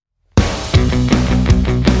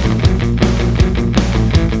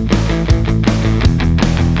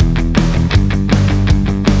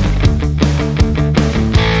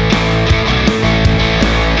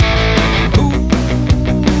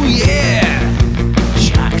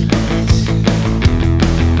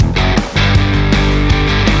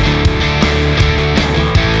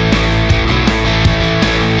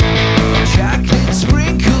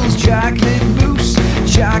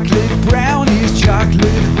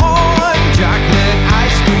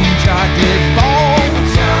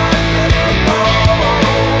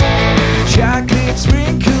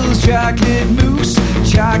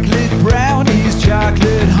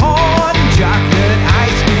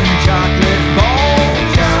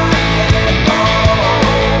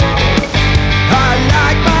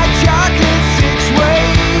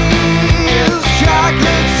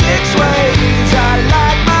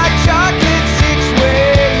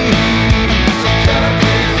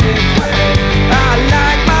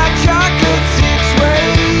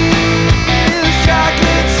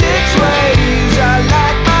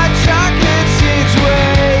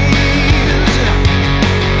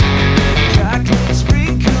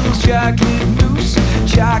chocolate mousse,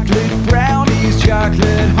 chocolate brownies,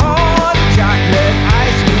 chocolate horn, chocolate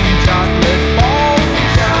ice cream, chocolate balls,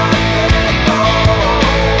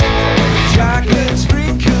 chocolate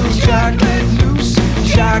sprinkles, chocolate mousse,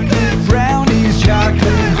 chocolate brownies,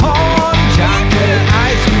 chocolate horn, chocolate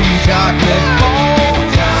ice cream, chocolate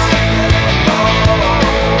balls.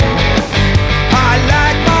 I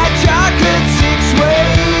like my chocolate six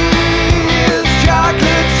ways,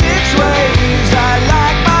 chocolate six ways. I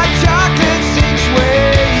like my chocolate six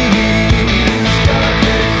ways,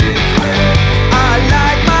 chocolate six ways. I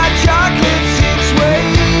like my chocolate six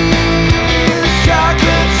ways,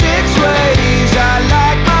 chocolate six ways. I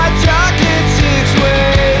like my chocolate six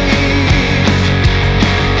ways.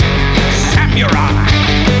 Samurai.